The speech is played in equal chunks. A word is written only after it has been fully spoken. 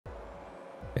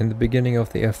In the beginning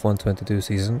of the F1 22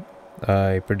 season,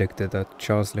 I predicted that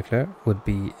Charles Leclerc would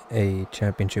be a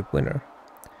championship winner.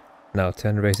 Now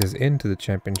 10 races into the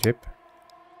championship,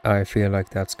 I feel like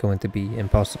that's going to be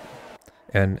impossible,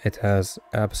 and it has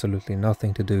absolutely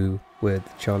nothing to do with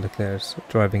Charles Leclerc's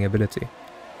driving ability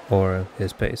or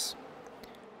his pace.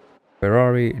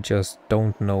 Ferrari just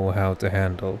don't know how to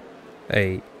handle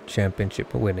a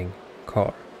championship winning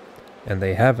car, and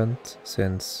they haven't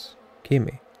since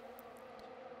Kimi.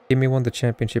 Kimi won the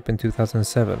championship in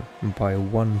 2007 by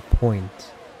 1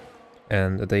 point,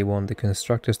 and they won the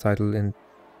Constructors' title in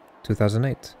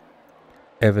 2008.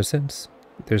 Ever since,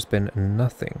 there's been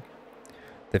nothing.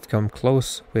 They've come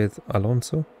close with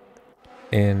Alonso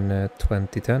in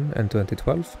 2010 and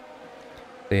 2012.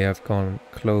 They have gone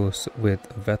close with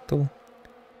Vettel,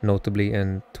 notably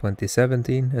in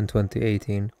 2017 and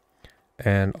 2018,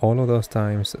 and all of those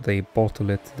times they bottle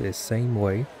it the same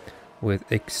way,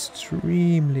 with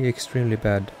extremely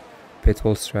bad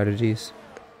pitfall strategies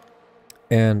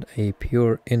and a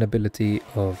pure inability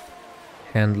of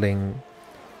handling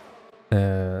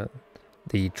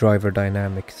the driver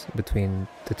dynamics between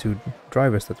the two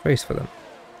drivers that race for them.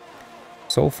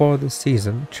 So far this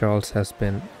season, Charles has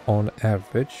been on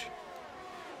average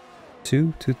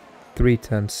 2 to 3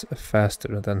 tenths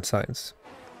faster than Sainz.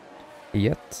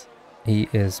 Yet he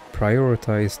is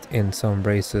prioritized in some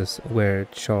races where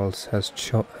Charles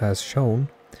has shown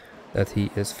that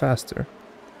he is faster.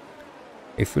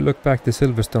 If we look back to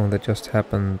Silverstone that just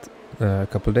happened a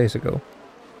couple days ago,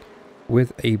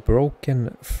 with a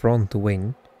broken front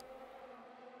wing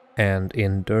and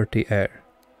in dirty air,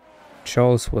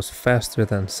 Charles was faster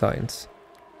than Sainz,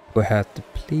 who had to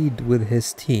plead with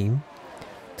his team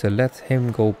to let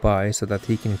him go by so that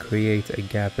he can create a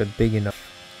gap big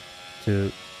enough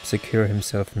to secure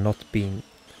himself not being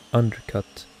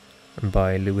undercut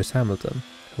by Lewis Hamilton,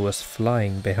 who was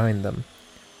flying behind them,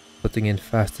 putting in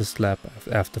fastest lap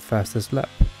after fastest lap.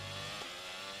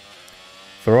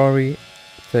 Ferrari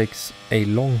takes a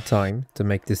long time to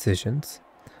make decisions,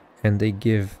 and they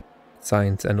give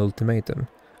Sainz an ultimatum.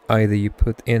 Either you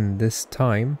put in this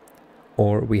time,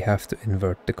 or we have to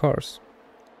invert the cars.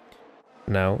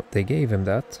 Now, they gave him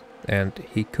that, and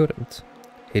he couldn't.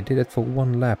 He did it for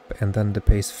 1 lap and then the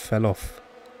pace fell off,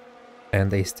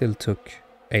 and they still took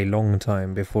a long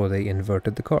time before they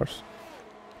inverted the cars.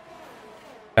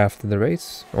 After the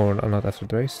race, or not after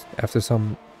the race, after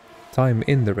some time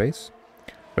in the race,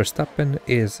 Verstappen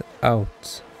is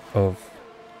out of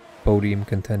podium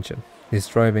contention. He's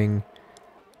driving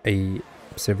a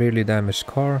severely damaged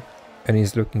car and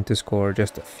he's looking to score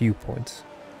just a few points.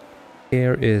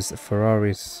 Here is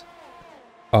Ferrari's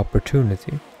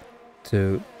opportunity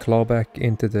to claw back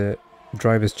into the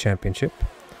Drivers' Championship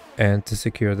and to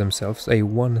secure themselves a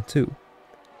 1-2.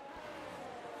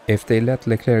 If they let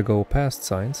Leclerc go past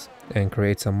Sainz and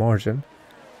create some margin,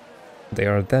 they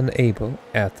are then able,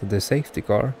 at the safety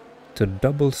car, to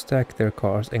double stack their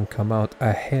cars and come out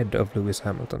ahead of Lewis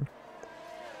Hamilton.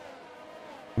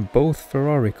 Both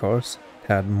Ferrari cars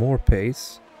had more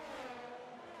pace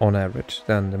on average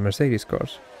than the Mercedes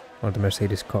cars, or the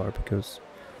Mercedes car, because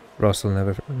Russell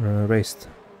never raced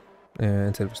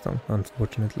in Silverstone,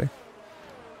 unfortunately.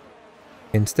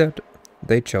 Instead,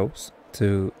 they chose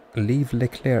to leave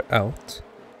Leclerc out,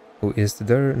 who is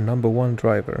their number 1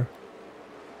 driver.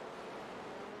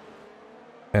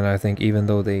 And I think even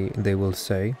though they will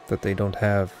say that they don't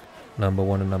have number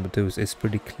 1 and number 2s, it's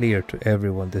pretty clear to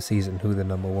everyone this season who the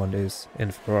number 1 is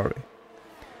in Ferrari.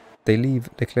 They leave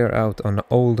Leclerc out on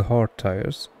old hard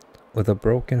tires with a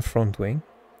broken front wing,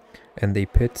 and they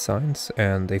pit Sainz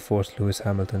and they force Lewis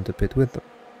Hamilton to pit with them.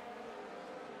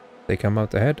 They come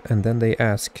out ahead and then they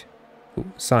ask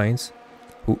Sainz,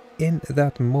 who in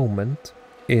that moment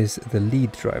is the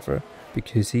lead driver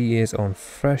because he is on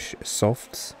fresh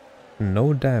softs,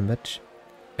 no damage,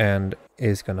 and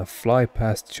is gonna fly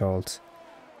past Charles,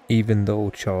 even though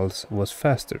Charles was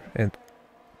faster in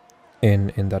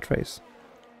that race.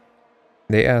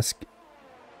 They ask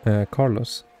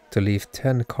Carlos to leave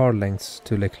 10 car lengths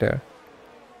to Leclerc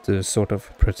to sort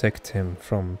of protect him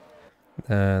from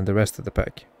the rest of the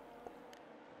pack.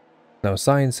 Now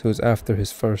Sainz, who's after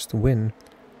his first win,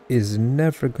 is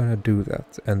never gonna do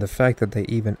that, and the fact that they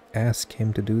even ask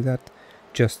him to do that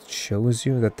just shows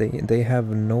you that they have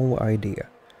no idea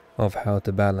of how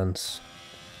to balance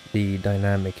the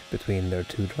dynamic between their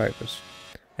two drivers,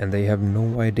 and they have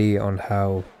no idea on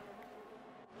how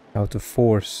to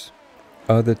force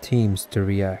other teams to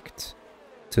react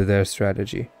to their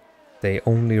strategy. They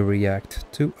only react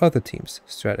to other teams'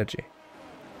 strategy.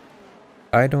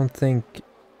 I don't think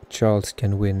Charles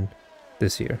can win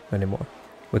this year anymore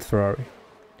with Ferrari.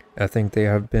 I think they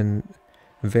have been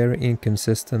very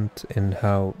inconsistent in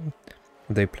how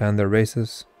they plan their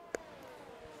races.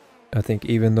 I think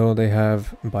even though they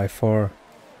have by far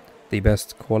the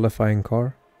best qualifying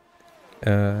car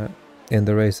in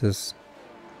the races,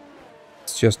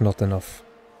 it's just not enough.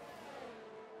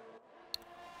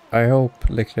 I hope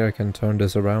Leclerc can turn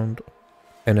this around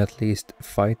and at least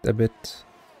fight a bit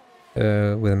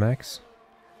with Max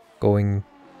going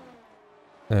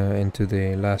into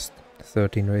the last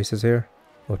 13 races here,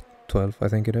 or 12 I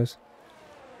think it is.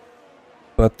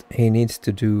 But he needs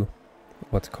to do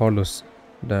what Carlos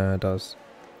does,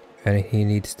 and he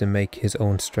needs to make his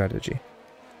own strategy.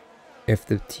 If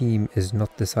the team is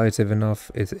not decisive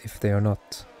enough, if they are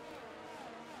not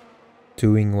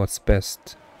doing what's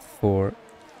best for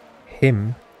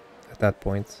him at that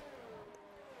point,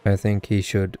 I think he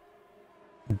should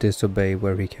disobey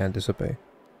where he can disobey.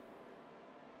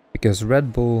 Because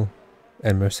Red Bull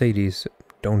and Mercedes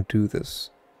don't do this.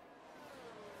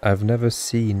 I've never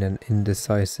seen an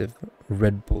indecisive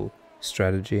Red Bull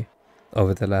strategy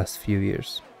over the last few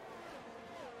years.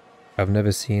 I've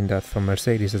never seen that from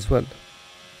Mercedes as well.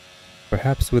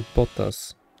 Perhaps with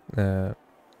Bottas,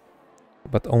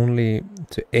 but only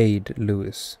to aid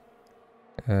Lewis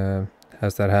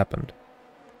has that happened.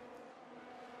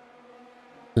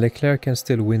 Leclerc can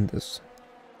still win this,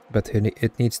 but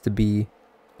it needs to be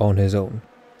on his own,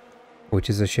 which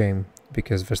is a shame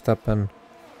because Verstappen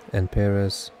and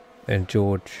Perez and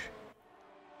George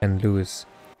and Lewis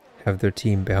have their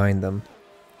team behind them,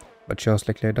 but Charles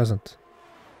Leclerc doesn't.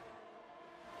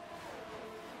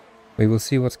 We will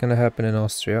see what's going to happen in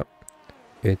Austria.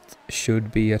 It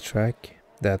should be a track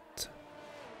that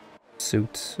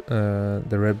suits the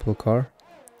Red Bull car.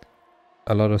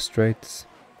 A lot of straights,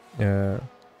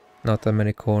 not that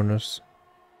many corners,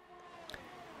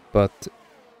 but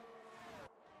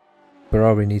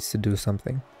Ferrari needs to do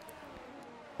something.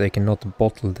 They cannot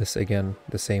bottle this again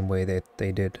the same way that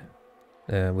they did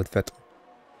with Vettel.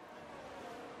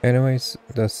 Anyways,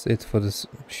 that's it for this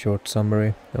short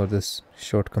summary, or this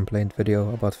short complaint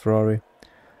video about Ferrari.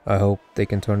 I hope they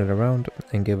can turn it around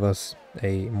and give us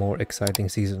a more exciting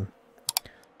season.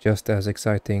 Just as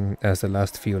exciting as the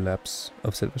last few laps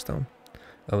of Silverstone.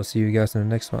 I will see you guys in the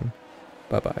next one.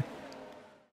 Bye bye.